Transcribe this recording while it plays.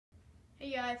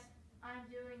Hey guys, I'm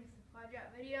doing a supply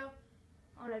drop video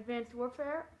on Advanced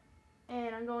Warfare,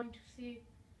 and I'm going to see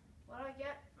what I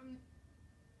get from,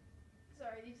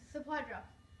 these supply drops.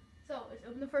 So, let's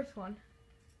open the first one.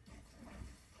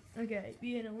 Okay,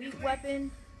 be an elite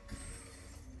weapon.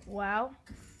 Wow.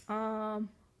 Yeah,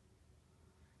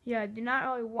 I do not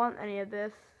really want any of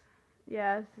this.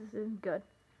 Yeah, this isn't good.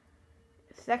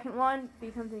 Second one,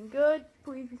 be something good.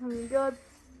 Please be something good.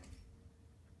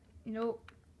 Nope.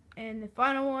 And the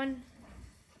final one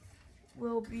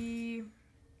will be...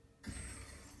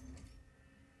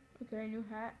 Okay, new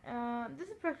hat. This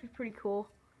is actually pretty cool.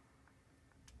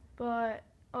 But,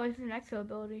 oh, this is an exo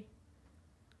ability.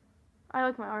 I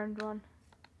like my orange one.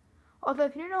 Also,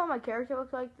 if you don't know what my character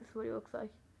looks like, this is what he looks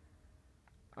like.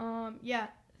 Yeah.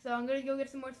 So I'm gonna go get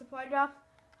some more supply drops.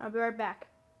 I'll be right back.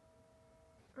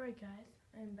 Alright guys,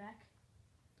 I'm back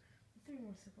with 3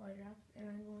 more supply drops, and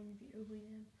I'm going to be opening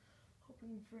them,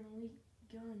 hoping for an elite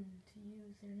gun to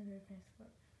use in another advanced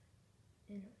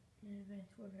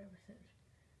warfare episode.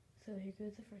 So here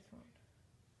goes the first one.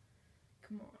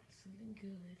 Come on, something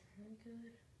good. Something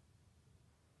good.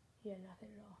 Yeah,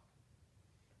 nothing at all.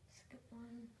 Second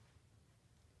one.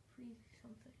 Please be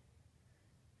something.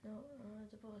 No,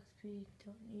 double XP,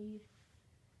 don't need.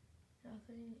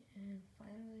 Nothing. And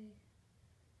finally,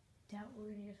 doubt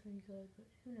we're gonna get something good, but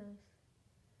who knows.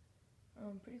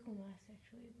 Pretty cool mask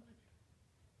actually, but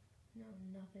no,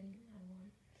 nothing I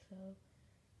want. So,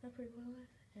 not pretty cool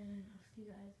mask, and I'll see you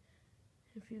guys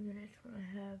in a few minutes when I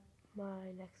have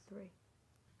my next 3.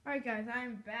 Alright guys,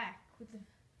 I'm back with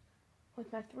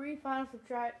my 3 final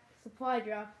supply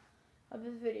drops of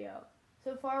this video.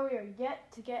 So far we are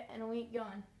yet to get an elite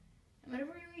gun. And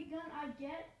whatever elite gun I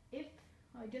get, if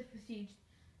I just besieged.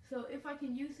 So if I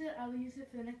can use it, I'll use it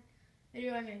for the next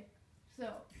video I make. So,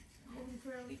 looking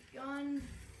for an elite gun.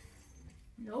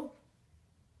 Nope.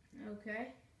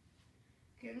 Okay.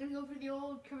 Okay, I'm gonna go for the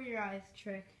old cover your eyes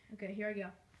trick. Okay, here I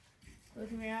go.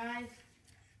 Look in your eyes.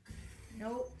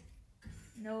 Nope.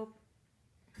 Nope.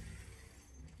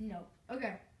 Nope.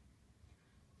 Okay.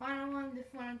 Final one,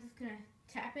 this one I'm just gonna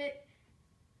tap it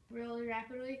really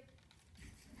rapidly.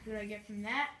 What do I get from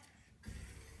that?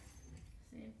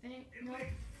 Same thing.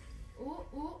 Nope. Ooh,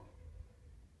 ooh.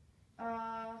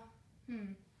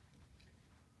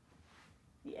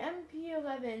 The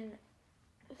MP11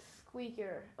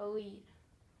 Squeaker Elite.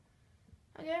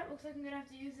 Okay, looks like I'm gonna have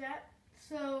to use that.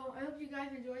 So, I hope you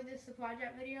guys enjoyed this supply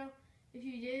drop video. If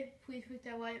you did, please click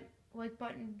that like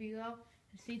button below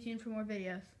and stay tuned for more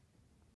videos.